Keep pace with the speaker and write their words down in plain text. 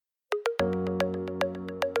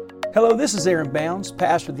Hello, this is Aaron Bounds,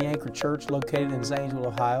 pastor of the Anchor Church located in Zanesville,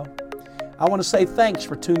 Ohio. I want to say thanks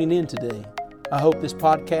for tuning in today. I hope this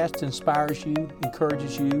podcast inspires you,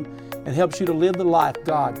 encourages you, and helps you to live the life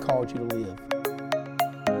God called you to live.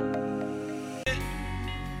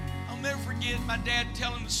 I'll never forget my dad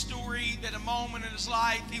telling the story that a moment in his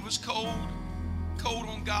life he was cold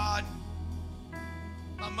on God.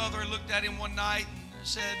 My mother looked at him one night and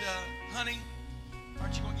said, honey,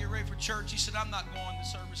 aren't you going to get ready for church? He said, I'm not going to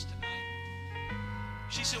service tonight.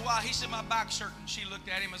 She said, why? He said, my back's hurting. She looked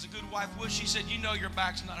at him as a good wife would. She said, you know your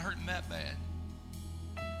back's not hurting that bad.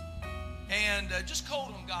 And just cold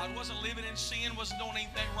on God. Wasn't living in sin, wasn't doing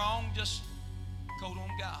anything wrong, just cold on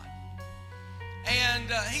God.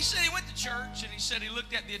 And he said he went to church, and he said he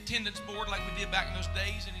looked at the attendance board like we did back in those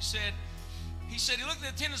days, and he said he looked at the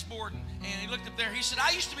attendance board, and he looked up there. He said,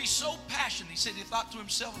 I used to be so passionate. He said he thought to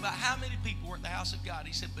himself about how many people were at the house of God.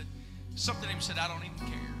 He said, but something in him said, I don't even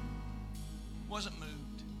care. Wasn't moved.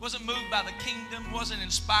 Wasn't moved by the kingdom. Wasn't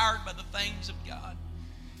inspired by the things of God.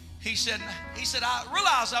 He said, I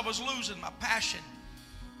realized I was losing my passion.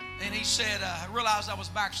 And he said, I realized I was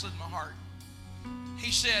backsliding my heart.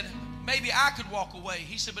 He said, maybe I could walk away.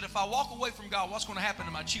 He said, but if I walk away from God, what's going to happen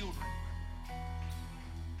to my children?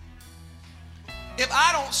 If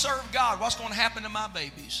I don't serve God, what's going to happen to my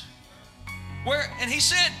babies? And he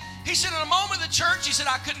said in a moment of the church, he said,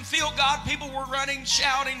 I couldn't feel God. People were running,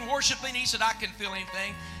 shouting, worshiping. He said, I couldn't feel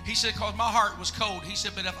anything. He said, because my heart was cold. He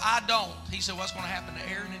said, but if I don't, he said, what's going to happen to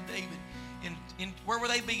Aaron and David? Where will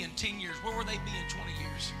they be in 10 years? Where will they be in 20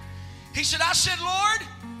 years? He said, I said, Lord,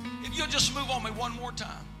 if you'll just move on me one more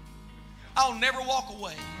time, I'll never walk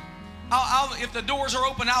away. If the doors are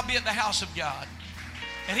open, I'll be at the house of God.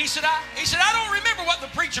 And he said, I don't remember what the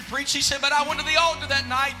preacher preached. He said, but I went to the altar that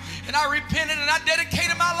night, and I repented, and I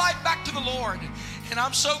dedicated my life back to the Lord. And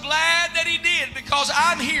I'm so glad that he did, because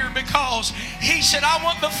I'm here because he said, I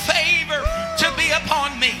want the favor to be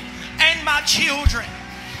upon me and my children.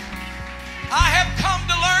 I have come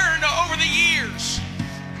to learn over the years.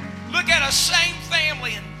 Look at a same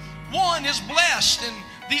family, and one is blessed and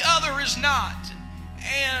the other is not.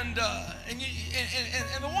 And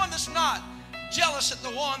the one that's not, jealous at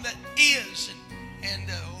the one that is, and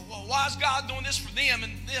well, why is God doing this for them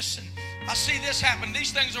and this, and I see this happen,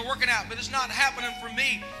 these things are working out, but it's not happening for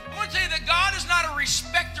me. I want to tell you that God is not a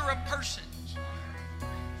respecter of persons,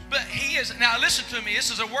 but he is. Now listen to me, this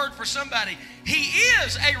is a word for somebody. He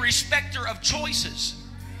is a respecter of choices.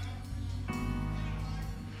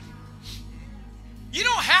 You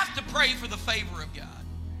don't have to pray for the favor of God.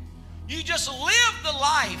 You just live the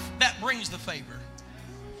life that brings the favor.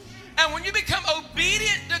 And when you become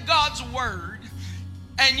obedient to God's word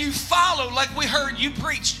and you follow, like we heard you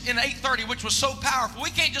preached in 8:30, which was so powerful, we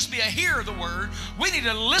can't just be a hearer of the word. We need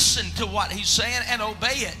to listen to what he's saying and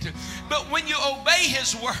obey it. But when you obey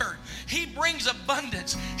his word, he brings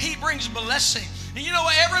abundance. He brings blessing. And you know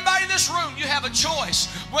what? Everybody in this room, you have a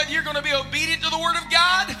choice. Whether you're going to be obedient to the word of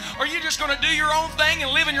God or you're just going to do your own thing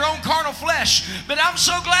and live in your own carnal flesh. But I'm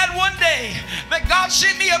so glad one day that God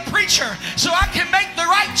sent me a preacher so I can make the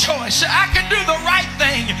right choice. So I can do the right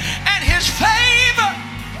thing. And his favor.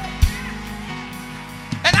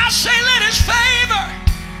 And I say, let his favor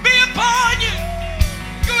be upon you.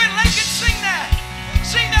 Go ahead, Lincoln, sing that.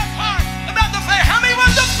 Sing that part about the favor. How many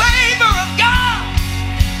want the favor of God?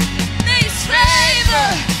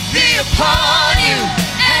 Favor be upon you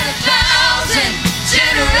and 1,000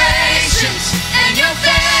 generations, and your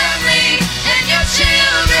family and your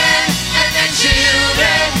children and their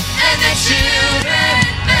children and their children.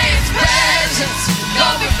 May his presence go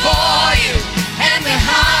before you and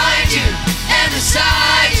behind you and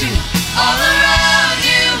beside you, all around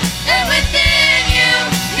you and within you.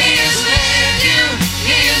 He is with you.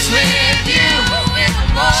 He is with you in the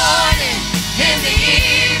morning, in the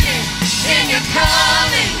evening, and you're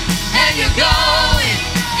coming, and you're going,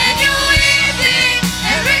 and you're weeping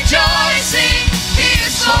and rejoicing. He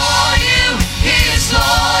is for you, he is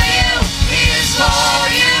for you, he is for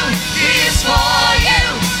you, he is for you,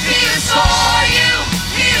 he is for you,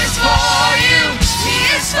 he is for you, he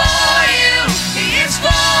is for you, he is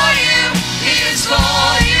for you, he is for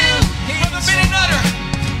you. Brother Benny Nutter,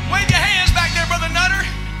 wave your hands back there, Brother Nutter.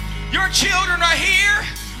 Your children are here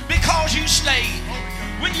because you stayed.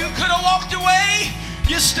 When you could have walked away,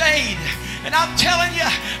 you stayed. And I'm telling you,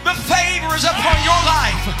 the favor is upon your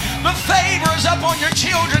life. The favor is upon your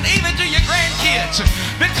children, even to your grandkids,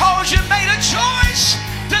 because you made a choice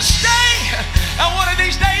to stay. And one of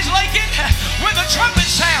these days, Lincoln, when the trumpet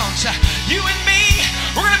sounds, you and me,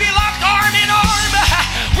 we're going to be locked arm in arm.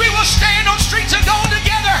 We will stand on streets of gold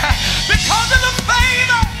together because of the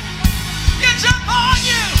favor. It's upon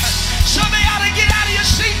you.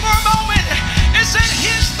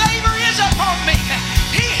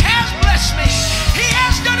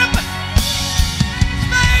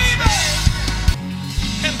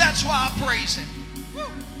 that's why I praise Him.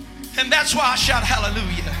 And that's why I shout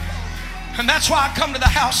hallelujah. And that's why I come to the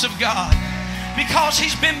house of God. Because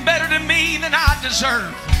He's been better to me than I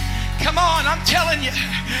deserve. Come on, I'm telling you,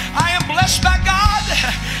 I am blessed by God,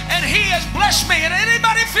 and He has blessed me. And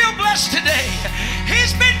anybody feel blessed today?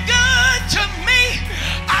 He's been good to me.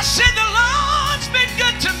 I said the Lord's been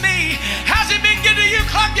good to me. How's He been good to you?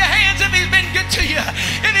 Clap your hands if He's been good to you.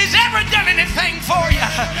 If He's ever done anything for you.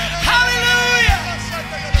 Hallelujah.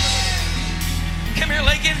 Come here,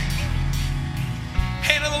 Lakin.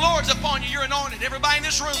 Hand of the Lord's upon you. You're anointed. Everybody in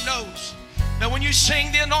this room knows that when you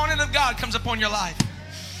sing, the anointing of God comes upon your life.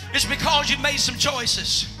 It's because you've made some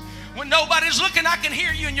choices. When nobody's looking, I can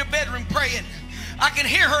hear you in your bedroom praying. I can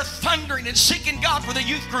hear her thundering and seeking God for the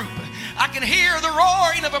youth group. I can hear the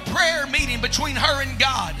roaring of a prayer meeting between her and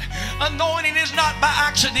God. Anointing is not by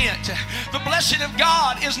accident. The blessing of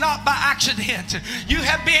God is not by accident. You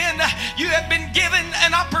have been given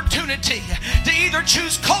an opportunity to either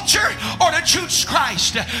choose culture or to choose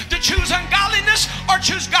Christ, to choose ungodliness or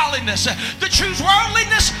choose godliness, to choose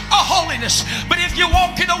worldliness or holiness. But if you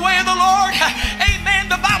walk in the way of the Lord, amen,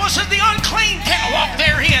 the Bible says the unclean can't walk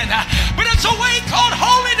therein. But it's a way called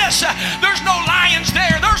holiness. There's no lions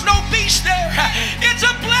there. There's no beast there. It's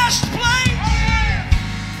a blessed place.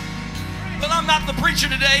 Well, I'm not the preacher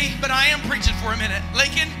today, but I am preaching for a minute.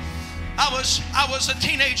 Lakin, I was a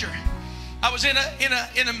teenager. I was in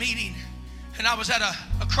a meeting, and I was at a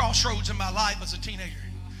crossroads in my life as a teenager.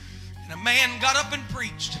 And a man got up and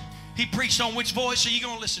preached. He preached on which voice are you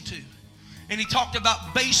going to listen to? And he talked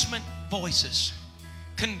about basement voices,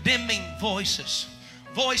 condemning voices,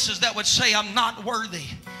 voices that would say I'm not worthy.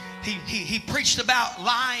 He preached about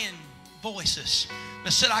lying voices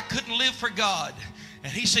that said I couldn't live for God.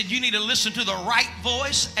 And he said you need to listen to the right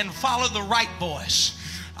voice and follow the right voice.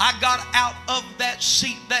 I got out of that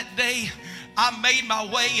seat that day. I made my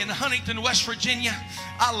way in Huntington, West Virginia.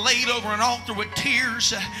 I laid over an altar with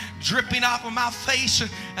tears dripping off of my face,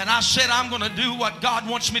 and I said, I'm going to do what God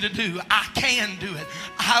wants me to do. I can do it.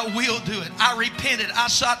 I will do it. I repented. I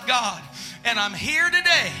sought God. And I'm here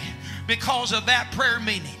today because of that prayer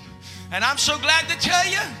meeting. And I'm so glad to tell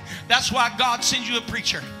you, that's why God sends you a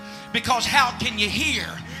preacher. Because how can you hear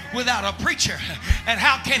without a preacher? And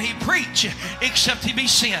how can he preach except he be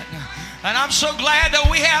sent? And I'm so glad that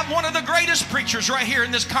we have one of the greatest preachers right here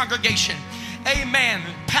in this congregation. Amen.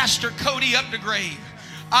 Pastor Cody Updegrave.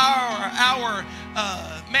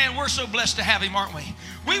 Man, we're so blessed to have him, aren't we?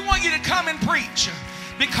 We want you to come and preach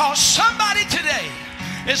because somebody today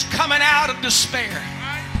is coming out of despair.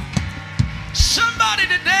 Somebody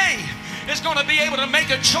today is going to be able to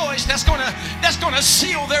make a choice that's going to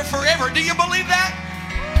seal their forever. Do you believe that?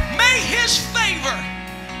 May his favor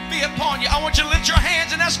be upon you. I want you to lift your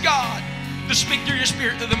hands and ask God to speak through your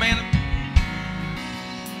spirit to the man.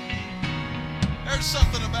 There's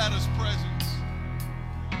something about his presence.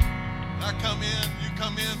 I come in, you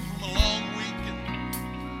come in from a long week and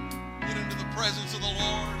get into the presence of the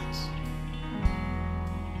Lord.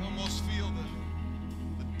 You almost feel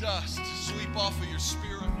the dust sweep off of your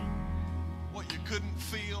spirit. What you couldn't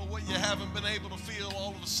feel, what you haven't been able to feel,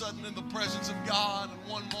 all of a sudden in the presence of God.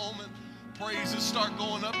 In one moment, praises start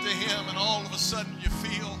going up to him, and all of a sudden you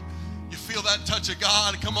feel that touch of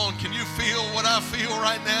God. Come on, can you feel what I feel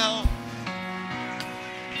right now?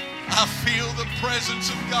 I feel the presence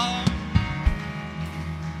of God.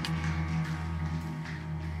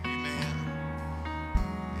 Amen.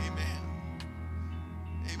 Amen.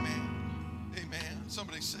 Amen. Amen.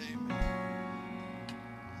 Somebody say amen.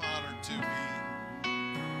 I'm honored to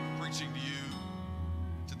be preaching to you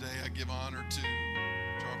today. I give honor to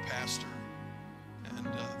our pastor and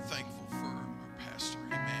thankful for our pastor.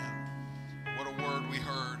 Amen. What a word we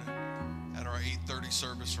heard at our 8:30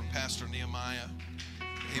 service from Pastor Nehemiah.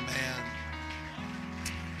 Amen.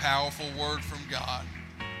 Powerful word from God.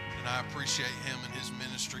 And I appreciate him and his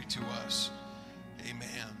ministry to us.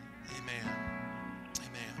 Amen. Amen.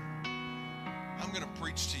 Amen. I'm going to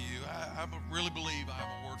preach to you. I really believe I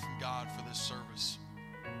have a word from God for this service.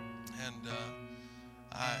 And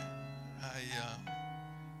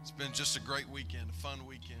it's been just a great weekend, a fun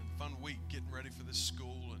week getting ready for this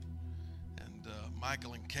school. And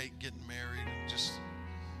Michael and Kate getting married, and just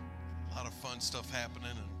a lot of fun stuff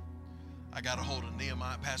happening. And I got a hold of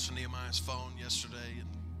Pastor Nehemiah's phone yesterday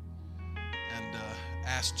and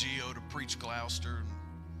asked Gio to preach Gloucester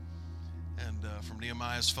and from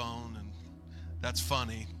Nehemiah's phone. And that's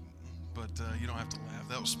funny, but you don't have to laugh.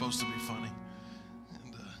 That was supposed to be funny.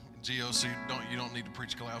 And Gio, so you don't need to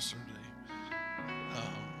preach Gloucester today.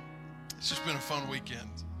 It's just been a fun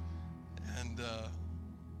weekend, and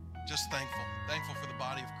just thankful for the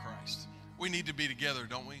body of Christ. We need to be together,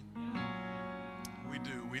 don't we? We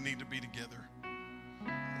do. We need to be together.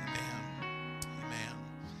 Amen. Amen.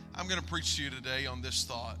 I'm going to preach to you today on this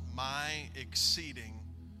thought: my exceeding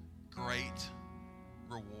great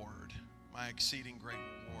reward. My exceeding great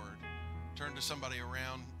reward. Turn to somebody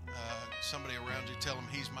around you. Tell them,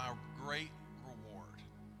 he's my great reward.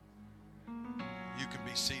 You can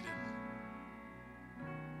be seated.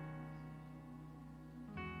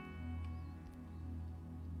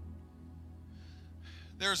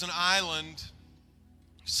 There's an island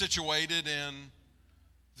situated in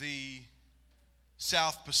the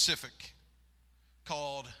South Pacific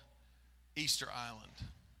called Easter Island.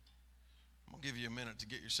 I'm going to give you a minute to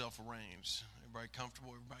get yourself arranged. Everybody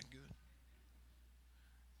comfortable? Everybody good?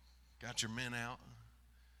 Got your men out?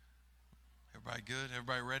 Everybody good?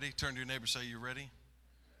 Everybody ready? Turn to your neighbor and say, you ready?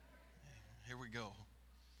 Here we go.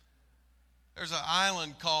 There's an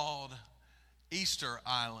island called Easter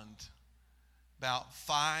Island, about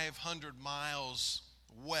 500 miles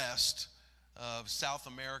west of South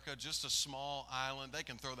America, just a small island. They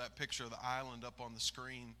can throw that picture of the island up on the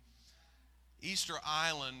screen. Easter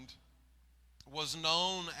Island was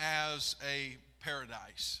known as a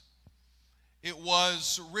paradise. It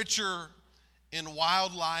was richer in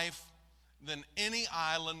wildlife than any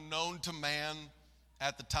island known to man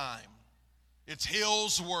at the time. Its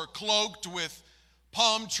hills were cloaked with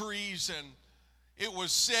palm trees, and it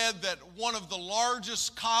was said that one of the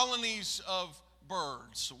largest colonies of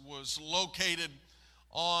birds was located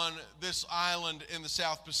on this island in the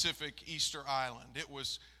South Pacific, Easter Island. It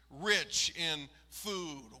was rich in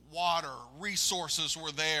food, water, resources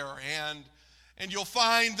were there, and you'll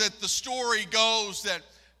find that the story goes that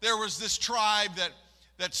there was this tribe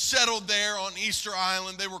that settled there on Easter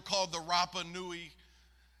Island. They were called the Rapa Nui,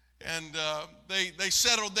 and they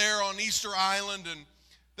settled there on Easter Island, and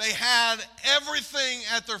they had everything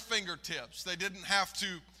at their fingertips. They didn't have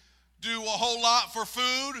to do a whole lot for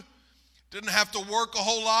food, didn't have to work a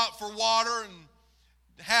whole lot for water, and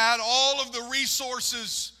had all of the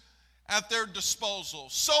resources at their disposal.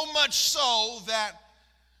 So much so that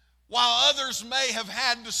while others may have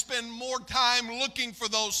had to spend more time looking for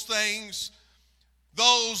those things,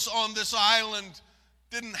 those on this island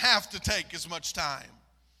didn't have to take as much time.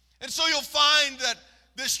 And so you'll find that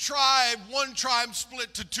this tribe, one tribe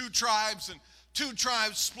split to two tribes, and two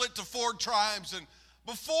tribes split to four tribes. And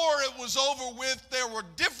before it was over with, there were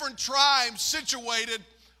different tribes situated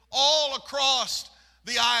all across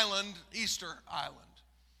the island, Easter Island.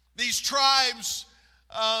 These tribes,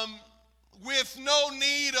 with no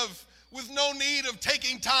need of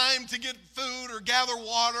taking time to get food or gather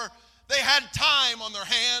water, they had time on their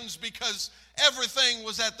hands because everything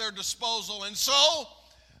was at their disposal. And so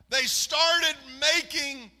they started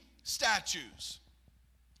making statues.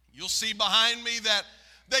 You'll see behind me that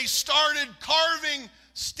they started carving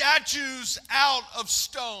statues out of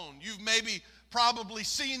stone. You've probably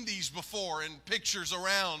seen these before in pictures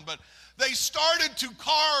around, but they started to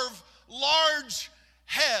carve large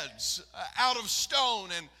heads out of stone,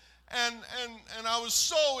 and I was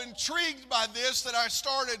so intrigued by this that I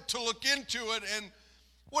started to look into it. And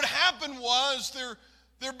what happened was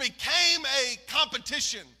there became a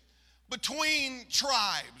competition between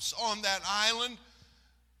tribes on that island.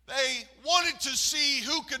 They wanted to see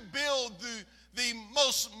who could build the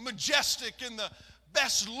most majestic and the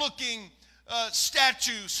best looking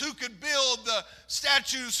statues, who could build the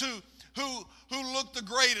statues who looked the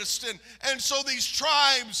greatest. And so these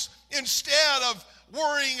tribes, instead of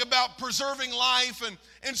worrying about preserving life and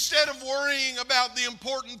instead of worrying about the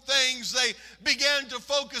important things, they began to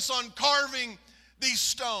focus on carving these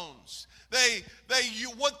stones.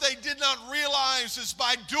 What they did not realize is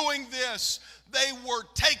by doing this, they were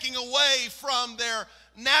taking away from their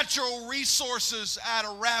natural resources at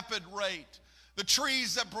a rapid rate. The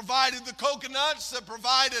trees that provided the coconuts, that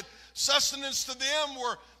provided sustenance to them,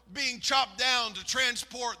 were being chopped down to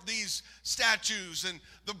transport these statues. And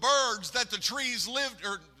the birds that the trees lived,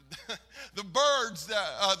 or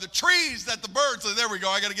the trees that the birds, there we go,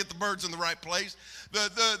 I got to get the birds in the right place.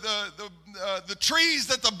 The trees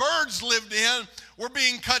that the birds lived in were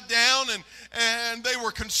being cut down, and they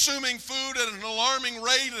were consuming food at an alarming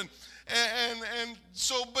rate, and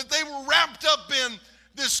so, but they were wrapped up in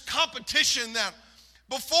this competition that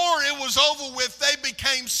before it was over with, they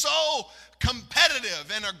became so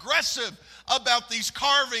competitive and aggressive about these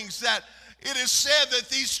carvings that it is said that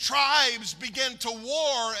these tribes began to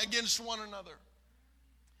war against one another.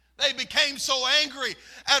 They became so angry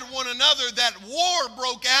at one another that war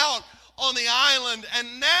broke out on the island,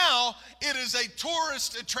 and now it is a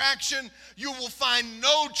tourist attraction. You will find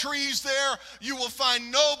no trees there. You will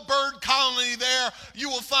find no bird colony there. You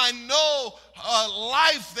will find no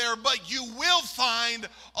life there, but you will find a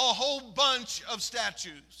whole bunch of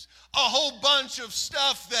statues, a whole bunch of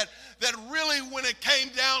stuff that really, when it came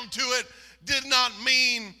down to it, did not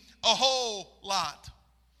mean a whole lot.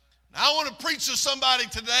 Now, I want to preach to somebody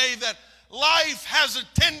today that life has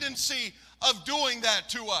a tendency of doing that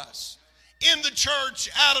to us. In the church,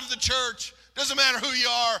 out of the church, doesn't matter who you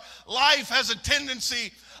are, life has a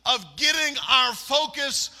tendency of getting our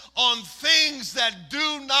focus on things that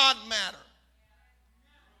do not matter.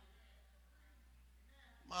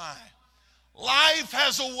 My. Life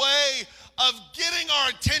has a way of getting our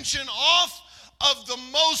attention off of the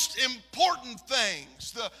most important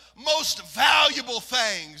things, the most valuable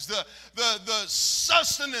things, the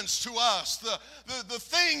sustenance to us, the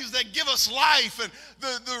things that give us life and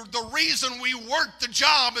the reason we work the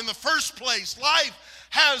job in the first place. Life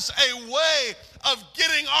has a way of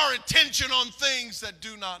getting our attention on things that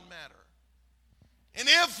do not matter. And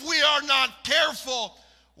if we are not careful,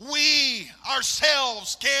 we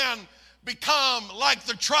ourselves can become like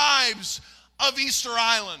the tribes of Easter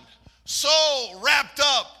Island, so wrapped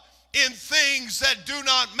up in things that do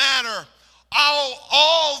not matter,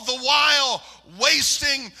 all the while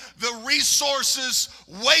wasting the resources,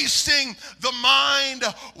 wasting the mind,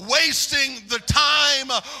 wasting the time,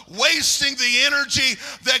 wasting the energy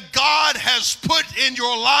that God has put in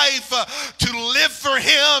your life to live for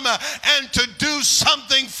Him and to do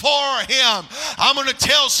something for Him. I'm going to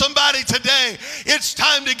tell somebody today, it's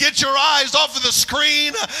time to get your eyes off of the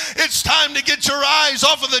screen. It's time to get your eyes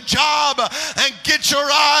off of the job and get your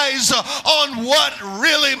eyes on what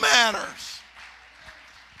really matters.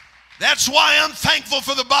 That's why I'm thankful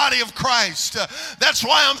for the body of Christ. That's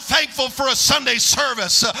why I'm thankful for a Sunday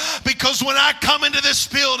service. Because when I come into this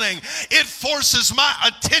building, it forces my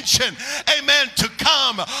attention, amen, to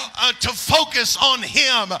come to focus on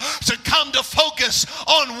Him, to come to focus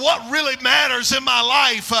on what really matters in my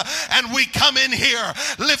life. And we come in here,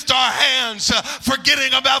 lift our hands,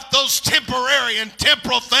 forgetting about those temporary and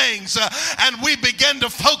temporal things, and we begin to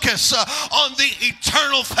focus on the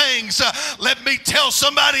eternal things. Let me tell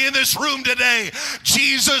somebody in this room today,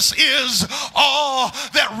 Jesus is all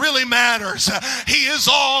that really matters. He is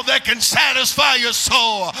all that can satisfy your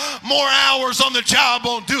soul. More hours on the job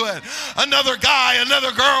won't do it. Another guy,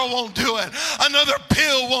 another girl won't do it. Another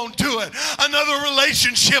pill won't do it. Another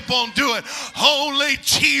relationship won't do it. Only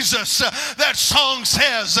Jesus, that song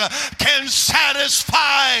says, can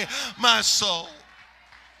satisfy my soul.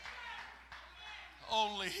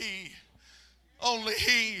 Only He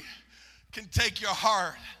can take your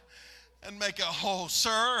heart and make it whole.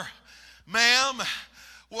 Sir, ma'am,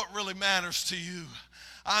 what really matters to you?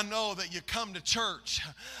 I know that you come to church.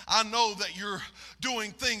 I know that you're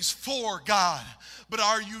doing things for God, but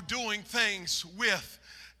are you doing things with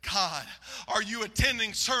God? Are you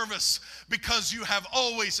attending service because you have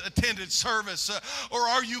always attended service? Or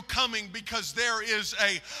are you coming because there is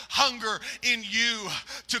a hunger in you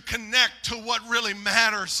to connect to what really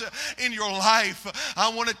matters in your life? I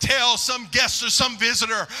want to tell some guest or some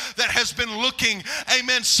visitor that has been looking,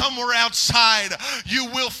 amen, somewhere outside, you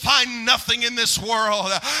will find nothing in this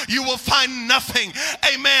world. You will find nothing,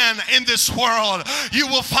 amen, in this world. You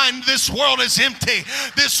will find this world is empty.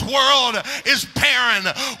 This world is barren.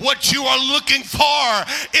 What you are looking for,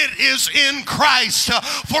 it is in Christ.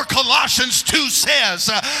 For Colossians 2 says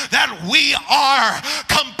that we are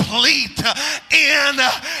complete in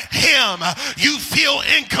Him. You feel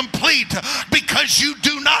incomplete because you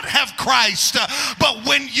do not have Christ. But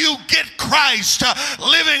when you get Christ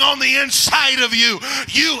living on the inside of you,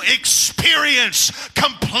 you experience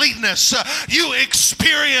completeness. You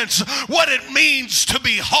experience what it means to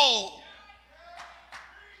be whole.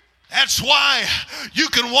 That's why you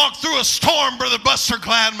can walk through a storm, Brother Buster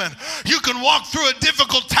Gladman. You can walk through a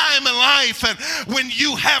difficult time in life, and when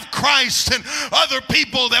you have Christ and other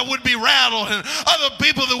people that would be rattled and other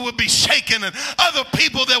people that would be shaken and other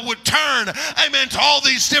people that would turn, amen, to all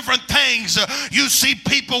these different things, you see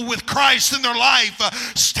people with Christ in their life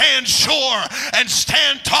stand sure and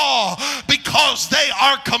stand tall because they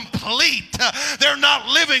are complete. They're not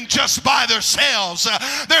living just by themselves.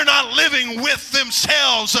 They're not living with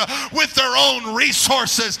themselves, with their own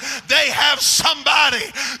resources. They have somebody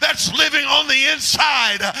that's living on the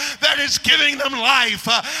inside that is giving them life,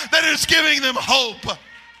 that is giving them hope.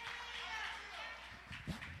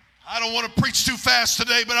 I don't want to preach too fast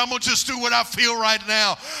today, but I'm going to just do what I feel right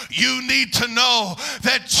now. You need to know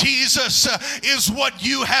that Jesus is what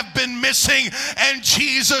you have been missing, and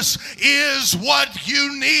Jesus is what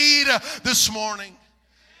you need this morning.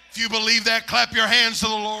 If you believe that, clap your hands to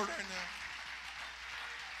the Lord right now.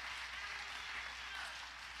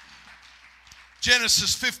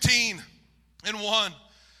 Genesis 15:1.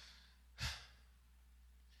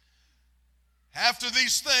 After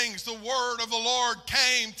these things, the word of the Lord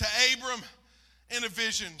came to Abram in a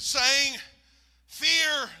vision, saying,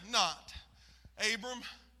 fear not, Abram,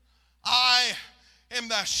 I am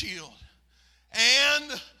thy shield,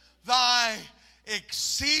 and thy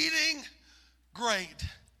exceeding great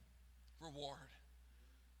reward.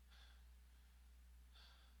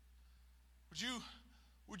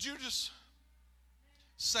 Would you just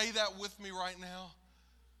say that with me right now?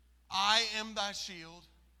 I am thy shield,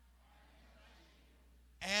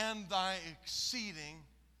 and thy exceeding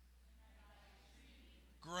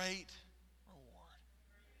great reward.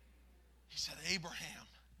 He said, Abraham,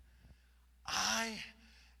 I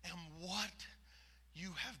am what you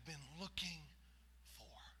have been looking for.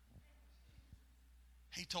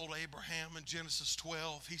 He told Abraham in Genesis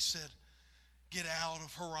 12, he said, get out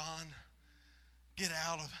of Haran,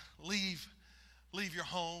 leave your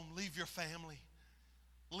home, leave your family,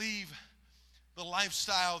 leave the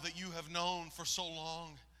lifestyle that you have known for so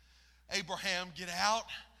long. Abraham, get out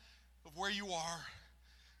of where you are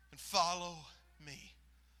and follow me.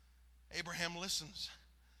 Abraham listens.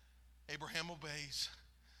 Abraham obeys.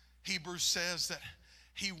 Hebrews says that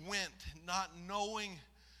he went not knowing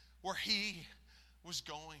where he was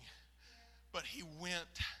going, but he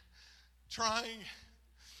went trying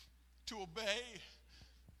to obey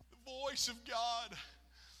the voice of God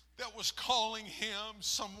that was calling him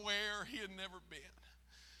somewhere he had never been.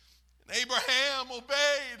 And Abraham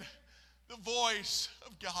obeyed the voice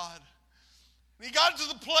of God. And he got to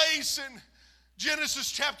the place in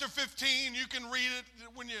Genesis chapter 15. You can read it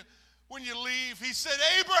when you leave. He said,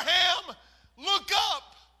 Abraham, look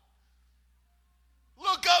up.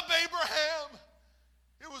 Look up, Abraham.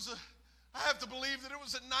 I have to believe that it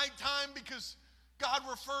was at nighttime because God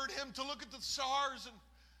referred him to look at the stars, and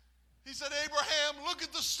he said, Abraham, look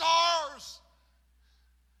at the stars.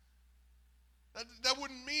 That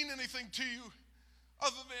wouldn't mean anything to you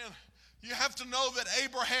other than you have to know that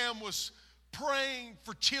Abraham was praying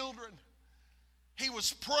for children. He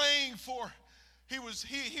was praying for, he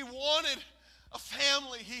wanted a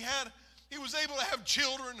family. He was able to have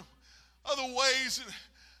children other ways,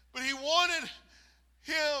 but he wanted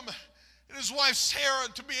him and his wife Sarah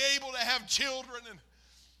to be able to have children. And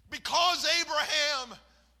because Abraham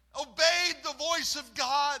obeyed the voice of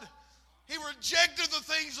God, he rejected the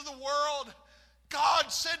things of the world.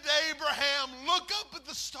 God said to Abraham, look up at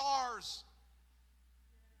the stars.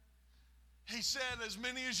 He said, as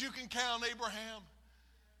many as you can count, Abraham,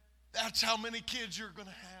 that's how many kids you're going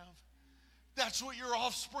to have. That's what your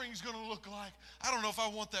offspring is going to look like. I don't know if I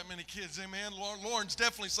want that many kids, amen. Lauren's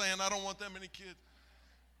definitely saying I don't want that many kids.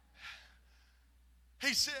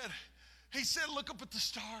 He said, look up at the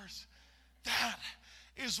stars. That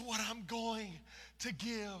is what I'm going to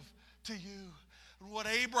give to you. What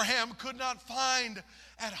Abraham could not find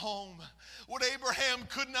at home, what Abraham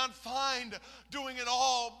could not find doing it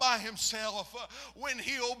all by himself, when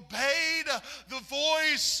he obeyed the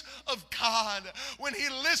voice of God, when he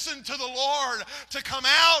listened to the Lord to come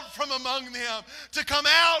out from among them, to come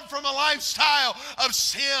out from a lifestyle of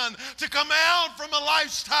sin, to come out from a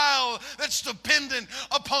lifestyle that's dependent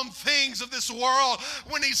upon things of this world.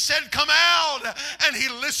 When he said, come out, and he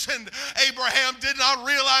listened, Abraham did not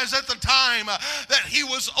realize at the time that he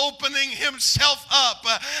was opening himself up,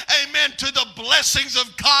 amen, to the blessings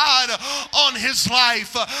of God on his life.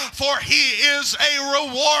 For he is a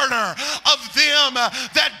rewarder of them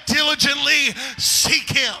that diligently seek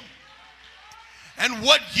him. And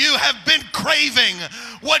what you have been craving,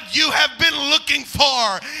 what you have been looking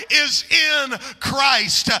for is in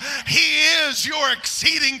Christ. He is your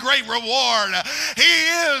exceeding great reward.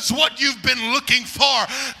 He is what you've been looking for.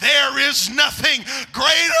 There is nothing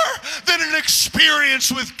greater than an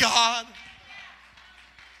experience with God.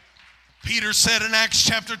 Peter said in Acts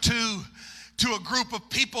chapter 2, to a group of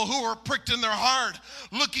people who were pricked in their heart,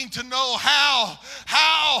 looking to know how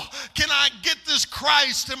can I get this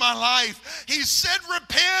Christ in my life? He said,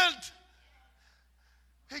 repent.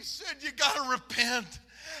 He said, you got to repent.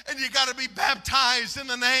 And you got to be baptized in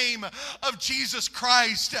the name of Jesus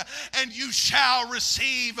Christ, and you shall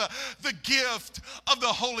receive the gift of the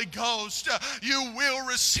Holy Ghost. You will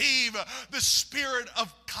receive the Spirit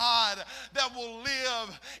of God that will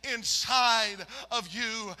live inside of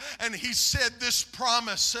you. And he said, this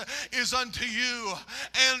promise is unto you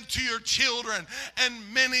and to your children and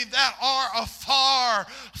many that are afar,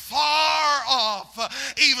 far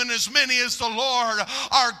off, even as many as the Lord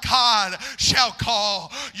our God shall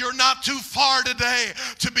call. You're not too far today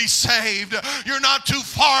to be saved. You're not too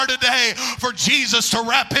far today for Jesus to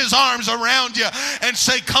wrap his arms around you and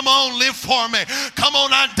say, come on, live for me. Come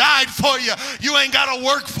on, I died for you. You ain't got to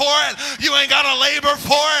work for it. You ain't got to labor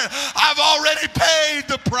for it. I've already paid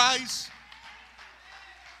the price.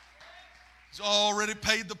 He's already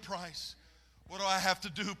paid the price. What do I have to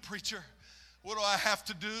do, preacher? What do I have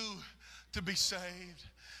to do to be saved?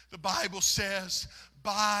 The Bible says,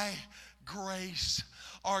 by grace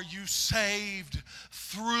are you saved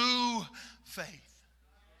through faith.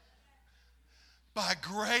 By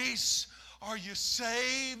grace are you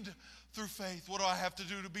saved through faith. What do I have to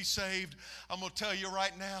do to be saved? I'm going to tell you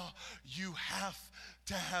right now, you have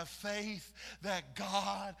to have faith that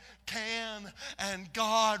God can and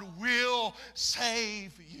God will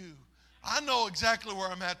save you. I know exactly where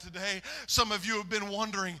I'm at today. Some of you have been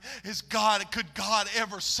wondering, could God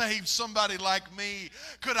ever save somebody like me?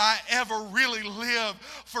 Could I ever really live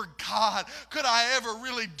for God? Could I ever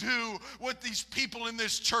really do what these people in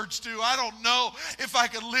this church do? I don't know if I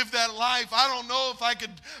could live that life. I don't know if I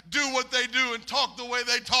could do what they do and talk the way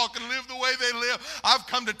they talk and live the way they live. I've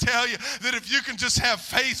come to tell you that if you can just have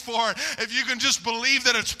faith for it, if you can just believe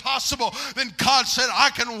that it's possible, then God said,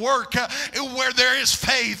 I can work where there is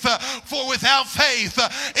faith. For without faith,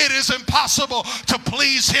 it is impossible to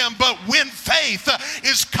please him. But when faith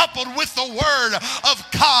is coupled with the word of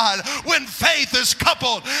God, when faith is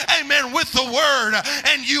coupled, amen, with the word,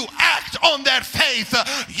 and you act on that faith,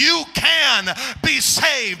 you can be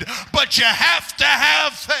saved. But you have to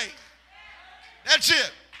have faith. That's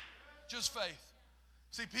it. Just faith.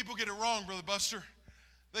 See, people get it wrong, Brother Buster.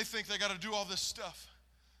 They think they got to do all this stuff.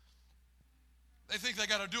 They think they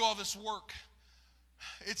got to do all this work.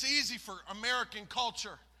 It's easy for American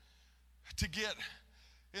culture to get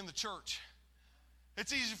in the church.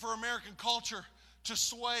 It's easy for American culture to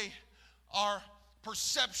sway our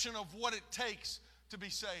perception of what it takes to be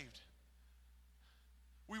saved.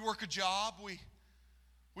 We work a job, we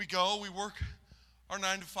work our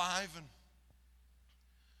 9 to 5, and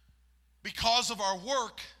because of our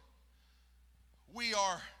work, we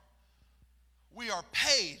are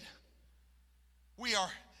paid. We are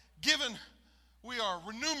given. We are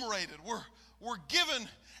remunerated. We're given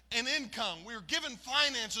an income. We're given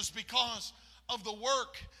finances because of the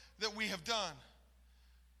work that we have done.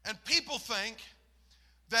 And people think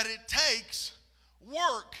that it takes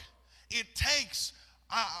work. It takes,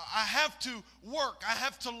 I have to work. I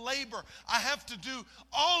have to labor. I have to do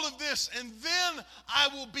all of this, and then I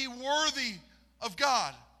will be worthy of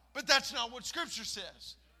God. But that's not what Scripture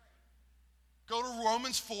says. Go to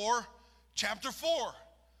Romans 4, chapter 4.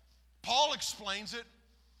 Paul explains it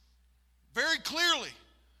very clearly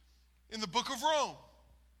in the book of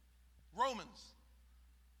Romans.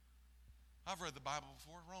 I've read the Bible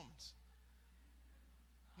before, Romans.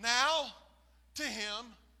 Now, to him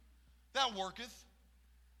that worketh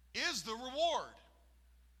is the reward,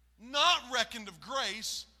 not reckoned of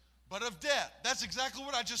grace, but of debt. That's exactly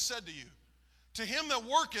what I just said to you. To him that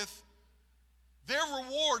worketh, their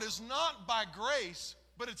reward is not by grace,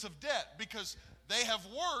 but it's of debt, because they have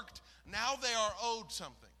worked, now they are owed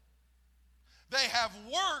something. They have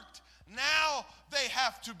worked, now they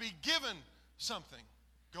have to be given something.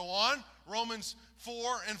 Go on, Romans 4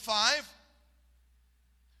 and 5.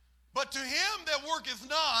 But to him that worketh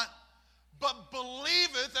not, but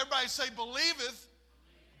believeth, everybody say believeth,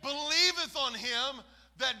 believeth on him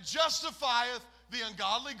that justifieth the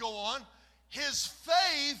ungodly. Go on. His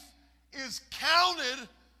faith is counted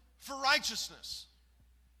for righteousness.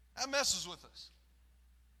 That messes with us.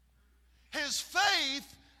 His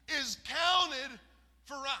faith is counted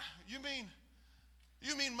for right. You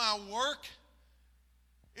mean my work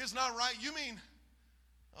is not right? You mean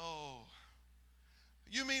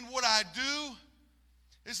what I do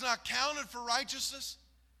is not counted for righteousness?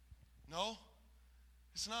 No,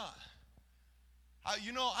 it's not.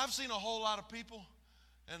 I've seen a whole lot of people,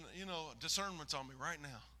 and discernment's on me right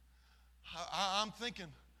now. I'm thinking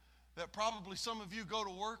that probably some of you go to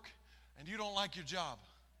work and you don't like your job.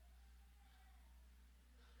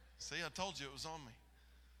 See, I told you it was on me.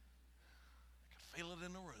 I could feel it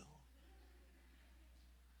in the room.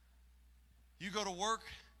 You go to work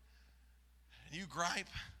and you gripe.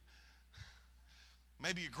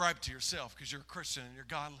 Maybe you gripe to yourself because you're a Christian and you're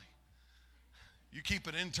godly. You keep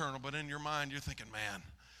it internal, but in your mind you're thinking, man,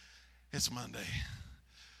 it's Monday.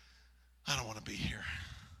 I don't want to be here.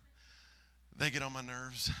 They get on my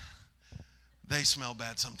nerves. They smell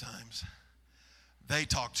bad sometimes. They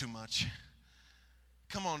talk too much.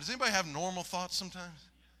 Come on, does anybody have normal thoughts sometimes?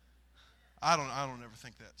 I don't ever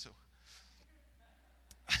think that. So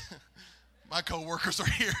my coworkers are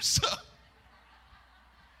here, so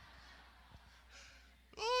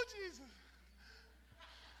oh Jesus.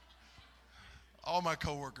 All my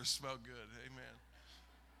coworkers smell good. Amen.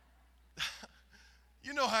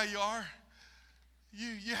 You know how you are.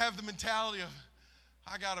 You have the mentality of,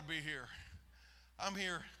 I gotta be here. I'm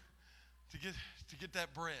here to get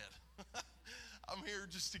that bread. I'm here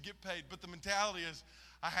just to get paid. But the mentality is,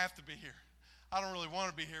 I have to be here. I don't really want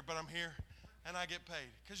to be here, but I'm here and I get paid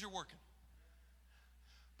because you're working.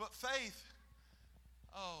 But faith,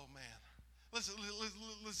 oh man.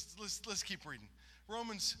 Let's keep reading.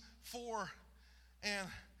 Romans 4 and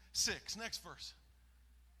 6. Next verse.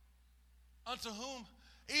 Unto whom,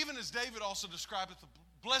 even as David also describeth the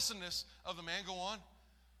blessedness of the man, go on.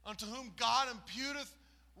 Unto whom God imputeth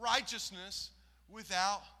righteousness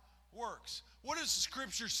without works. What is the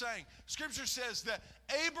Scripture saying? Scripture says that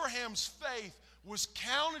Abraham's faith was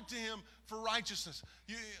counted to him for righteousness.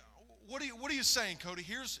 What are you saying, Cody?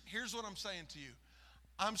 Here's what I'm saying to you.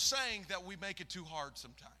 I'm saying that we make it too hard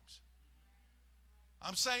sometimes.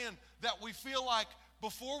 I'm saying that we feel like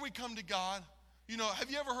before we come to God, you know, have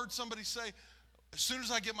you ever heard somebody say, as soon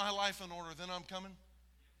as I get my life in order, then I'm coming?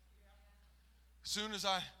 As soon as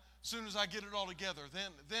I get it all together,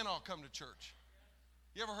 then I'll come to church.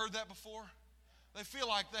 You ever heard that before? They feel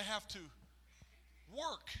like they have to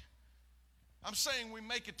work. I'm saying we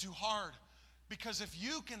make it too hard, because if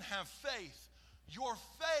you can have faith, your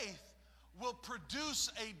faith will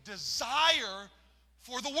produce a desire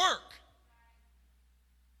for the work.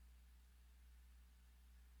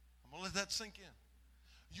 I'm going to let that sink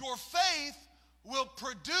in. Your faith will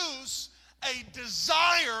produce a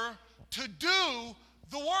desire to do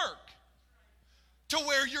the work, to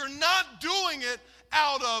where you're not doing it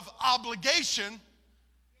out of obligation,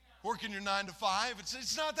 working your 9 to 5.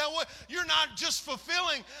 It's not that way. You're not just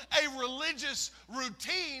fulfilling a religious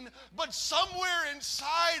routine, but somewhere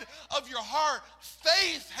inside of your heart,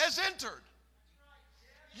 faith has entered.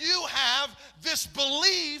 You have this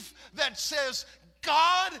belief that says,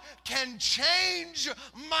 God can change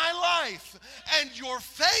my life. And your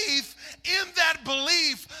faith in that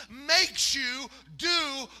belief makes you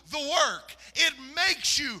do the work. It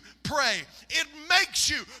makes you pray. It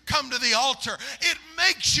makes you come to the altar. It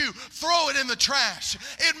makes you throw it in the trash.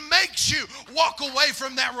 It makes you walk away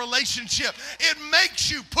from that relationship. It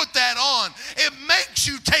makes you put that on. It makes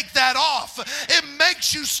you take that off. It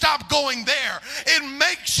makes you stop going there. It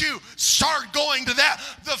makes you start going to that.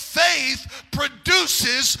 The faith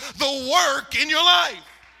produces the work in your life.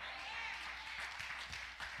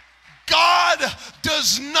 God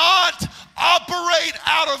does not operate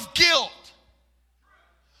out of guilt.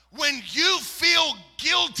 When you feel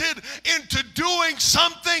guilted into doing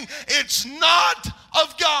something, it's not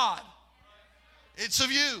of God. It's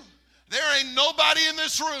of you. There ain't nobody in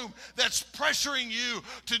this room that's pressuring you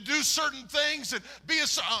to do certain things and be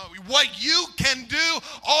what you can do.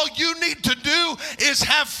 All you need to do is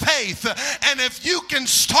have faith. And if you can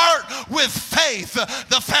start with faith,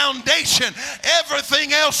 the foundation,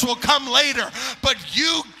 everything else will come later. But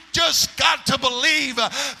you just got to believe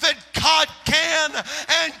that God can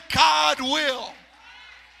and God will.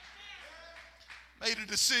 Made a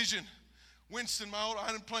decision. Winston,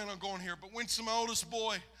 I didn't plan on going here, but Winston, my oldest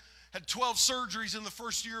boy, had 12 surgeries in the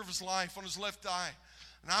first year of his life on his left eye.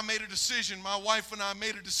 And I made a decision, my wife and I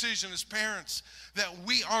made a decision as parents, that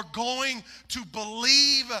we are going to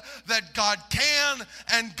believe that God can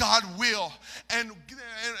and God will.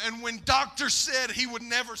 And when doctors said he would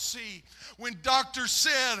never see, when doctors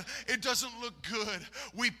said it doesn't look good,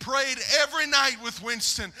 we prayed every night with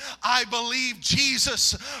Winston, I believe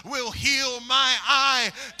Jesus will heal my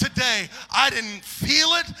eye today. I didn't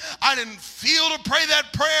feel it. I didn't feel to pray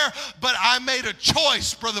that prayer, but I made a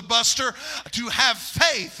choice, Brother Buster, to have faith.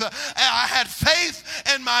 I had faith,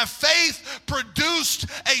 and my faith produced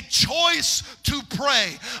a choice to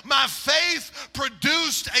pray. My faith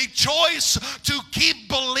produced a choice to keep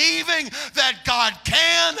believing that God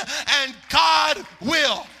can and God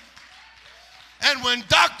will. And when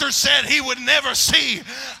doctors said he would never see,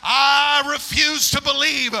 I refused to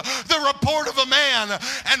believe the report of a man.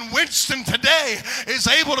 And Winston today is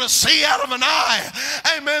able to see out of an eye.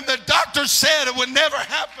 Amen. The doctor said it would never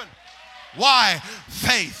happen. Why?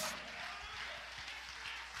 Faith.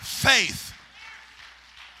 Faith.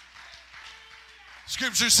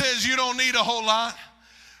 Scripture says you don't need a whole lot.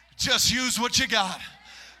 Just use what you got.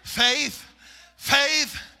 Faith,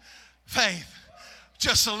 faith, faith.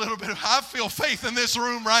 just a little bit. I feel faith in this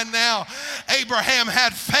room right now. Abraham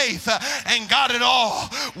had faith and got it all.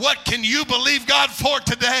 What can you believe God for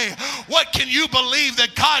today? What can you believe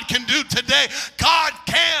that God can do today? God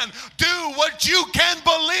can do what you can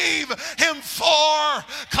believe him for.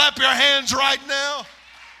 Clap your hands right now.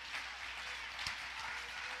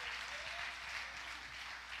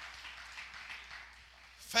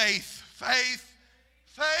 Faith, faith,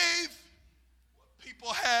 faith.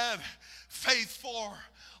 People had faith for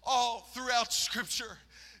all throughout Scripture.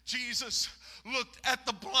 Jesus looked at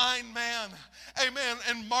the blind man. Amen.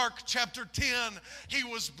 In Mark chapter 10, he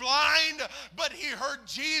was blind, but he heard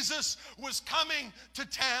Jesus was coming to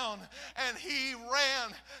town, and he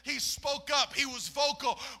ran. He spoke up. He was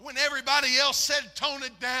vocal when everybody else said, tone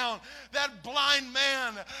it down. That blind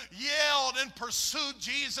man yelled and pursued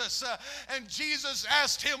Jesus, and Jesus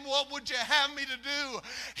asked him, what would you have me to do?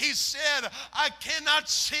 He said, I cannot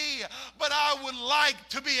see, but I would like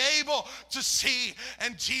to be able to see.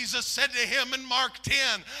 And Jesus said to him in Mark 10,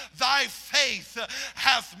 thy faith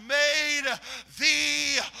hath made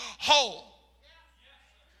thee whole.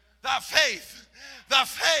 Thy faith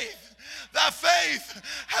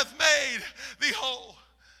hath made thee whole.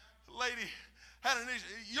 The lady had an issue.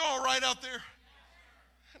 You all right out there?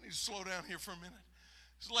 I need to slow down here for a minute.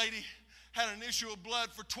 This lady had an issue of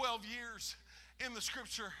blood for 12 years in the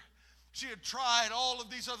Scripture. She had tried all of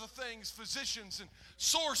these other things, physicians and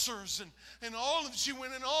sorcerers, and all of, she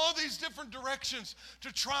went in all these different directions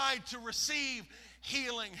to try to receive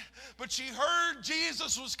healing. But she heard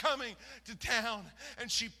Jesus was coming to town,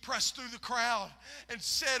 and she pressed through the crowd and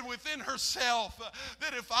said within herself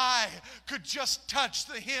that if I could just touch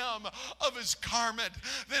the hem of his garment,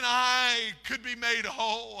 then I could be made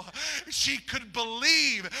whole. She could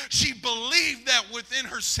believe. She believed that within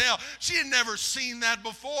herself. She had never seen that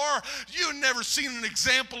before. You had never seen an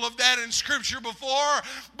example of that in Scripture before,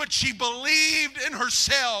 but she believed in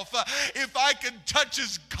herself, if I could touch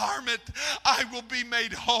his garment, I will be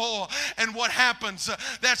made whole. And what happens?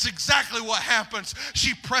 That's exactly what happens.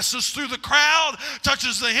 She presses through the crowd,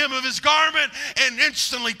 touches the hem of his garment, and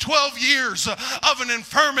instantly 12 years of an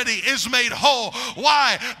infirmity is made whole.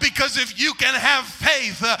 Why? Because if you can have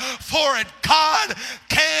faith for it, God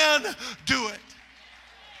can do it.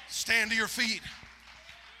 Stand to your feet.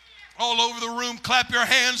 All over the room, clap your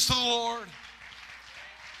hands to the Lord.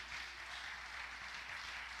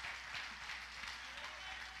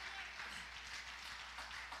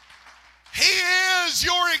 He is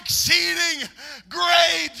your exceeding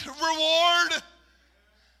great reward.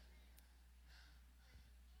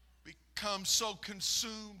 Become so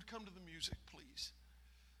consumed. Come to the music, please.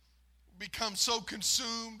 Become so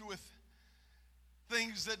consumed with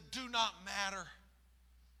things that do not matter.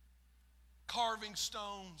 Carving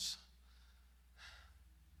stones.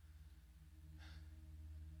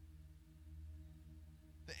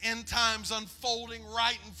 The end times unfolding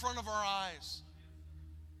right in front of our eyes.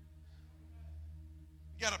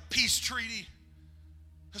 You got a peace treaty,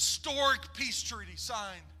 historic peace treaty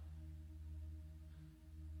signed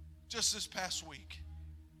just this past week.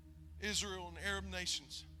 Israel and Arab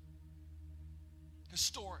nations.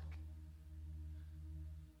 Historic.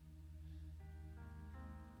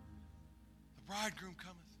 The bridegroom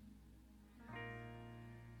cometh.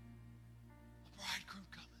 The bridegroom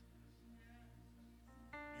cometh.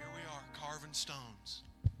 Here we are, carving stones.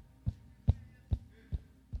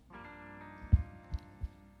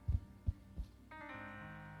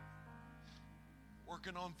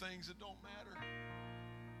 Working on things that don't matter.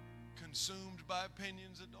 Consumed by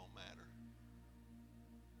opinions that don't matter.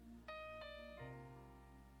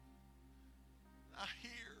 I hear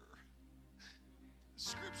the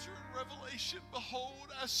Scripture in Revelation,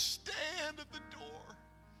 behold, I stand at the door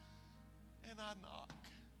and I knock.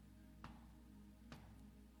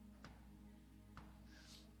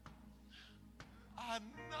 I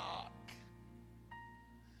knock.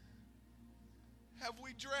 Have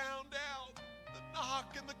we drowned out the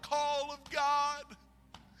knock and the call of God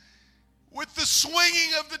with the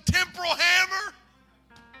swinging of the temporal hammer?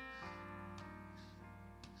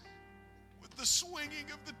 With the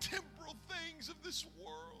swinging of the temporal things of this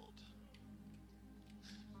world.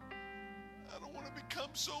 I don't want to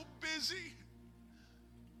become so busy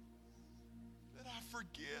that I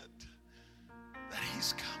forget that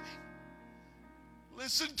He's coming.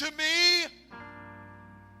 Listen to me.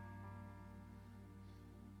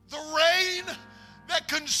 The rain that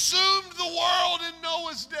consumed the world in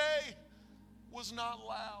Noah's day was not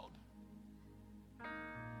loud.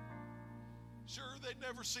 Sure, they'd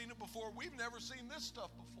never seen it before. We've never seen this stuff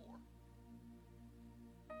before.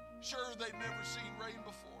 Sure, they'd never seen rain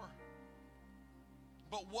before.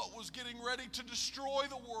 But what was getting ready to destroy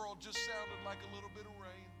the world just sounded like a little bit of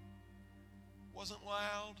rain. Wasn't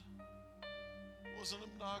loud, wasn't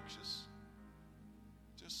obnoxious,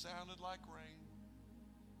 just sounded like rain.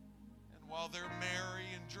 And while they're merry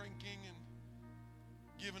and drinking and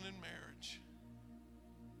giving in marriage,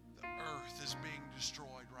 the earth is being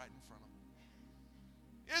destroyed right in front of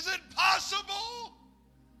them. Is it possible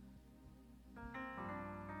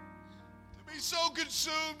to be so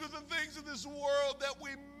consumed with the things of this world that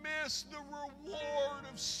we miss the reward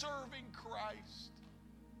of serving Christ?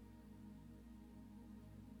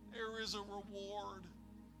 There is a reward.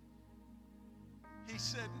 He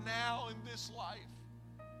said, now in this life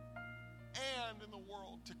and in the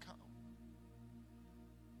world to come.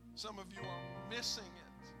 Some of you are missing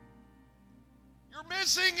it. You're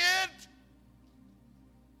missing it.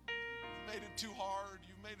 You've made it too hard.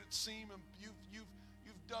 You've made it seem, you've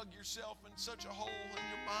dug yourself in such a hole in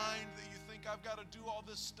your mind that you think, I've got to do all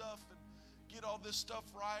this stuff and get all this stuff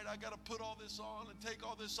right. I got to put all this on and take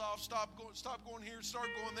all this off. Stop going here, start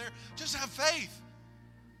going there. Just have faith.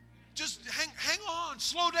 Just hang on,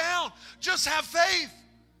 slow down. Just have faith.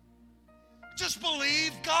 Just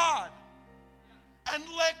believe God. And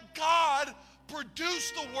let God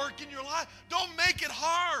produce the work in your life. Don't make it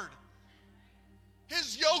hard.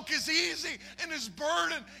 His yoke is easy and his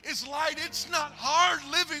burden is light. It's not hard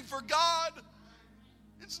living for God.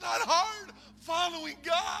 It's not hard following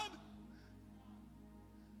God.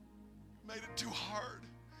 Made it too hard.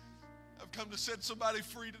 I've come to set somebody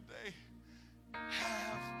free today.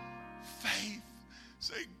 Have faith.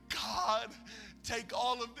 Say, God, take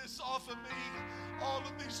all of this off of me. All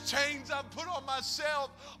of these chains I've put on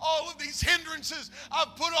myself. All of these hindrances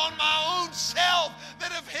I've put on my own self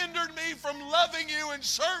that have hindered me from loving you and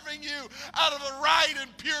serving you out of the right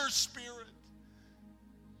and pure spirit.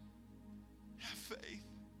 Have faith.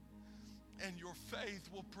 And your faith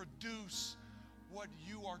will produce what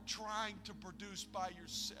you are trying to produce by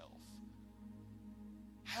yourself.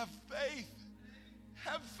 Have faith.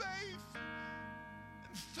 Have faith.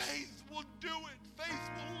 And faith will do it. Faith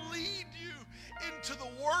will lead you into the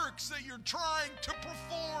works that you're trying to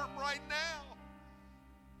perform right now.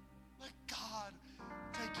 Let God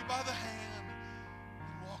take you by the hand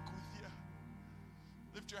and walk with you.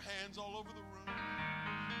 Lift your hands all over the room.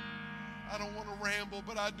 I don't want to ramble,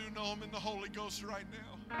 but I do know I'm in the Holy Ghost right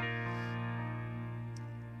now.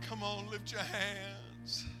 Come on, lift your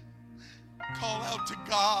hands. Call out to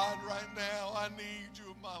God right now. I need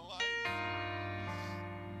you in my life.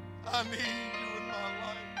 I need you in my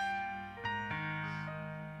life.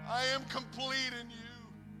 I am complete in you.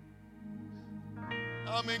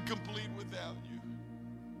 I'm incomplete without you.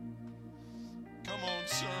 Come on,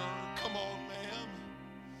 sir. Come on, ma'am.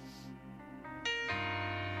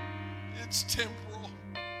 It's temporal.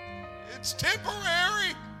 It's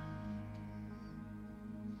temporary.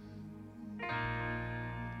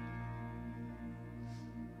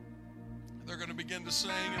 They're going to begin to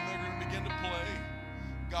sing and they're going to begin to play.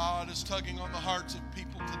 God is tugging on the hearts of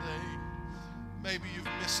people today. Maybe you've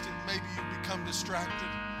missed it. Maybe you've become distracted.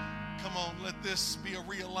 Come on, let this be a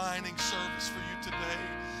realigning service for you today.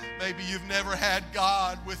 Maybe you've never had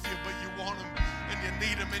God with you, but you want Him and you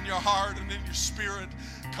need Him in your heart and in your spirit.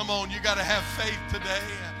 Come on, you got to have faith today.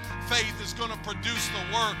 Faith is going to produce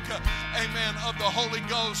the work, amen, of the Holy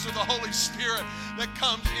Ghost or the Holy Spirit that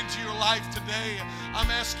comes into your life today. I'm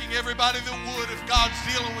asking everybody that would, if God's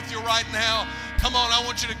dealing with you right now, come on, I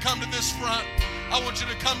want you to come to this front. I want you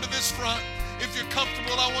to come to this front. If you're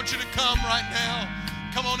comfortable, I want you to come right now.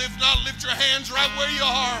 Come on, if not, lift your hands right where you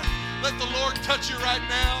are. Let the Lord touch you right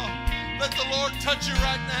now. Let the Lord touch you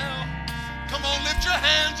right now. Come on, lift your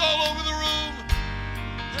hands all over the room.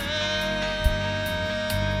 Hey.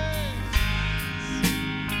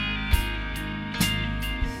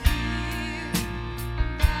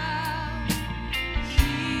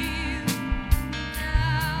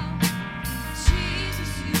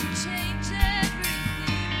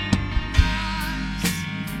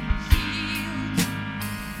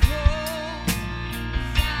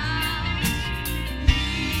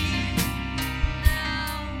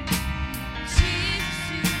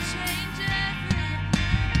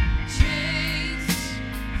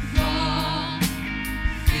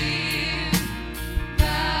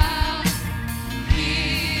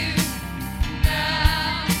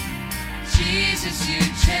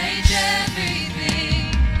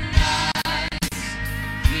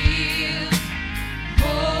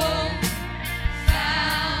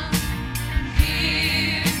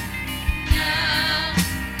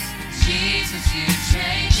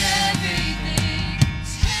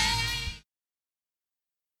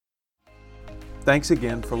 Thanks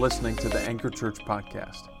again for listening to the Anchor Church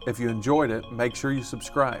podcast. If you enjoyed it, make sure you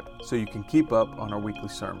subscribe so you can keep up on our weekly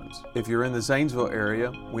sermons. If you're in the Zanesville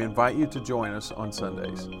area, we invite you to join us on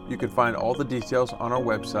Sundays. You can find all the details on our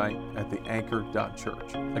website at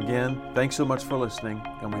theanchor.church. Again, thanks so much for listening,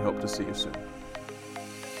 and we hope to see you soon.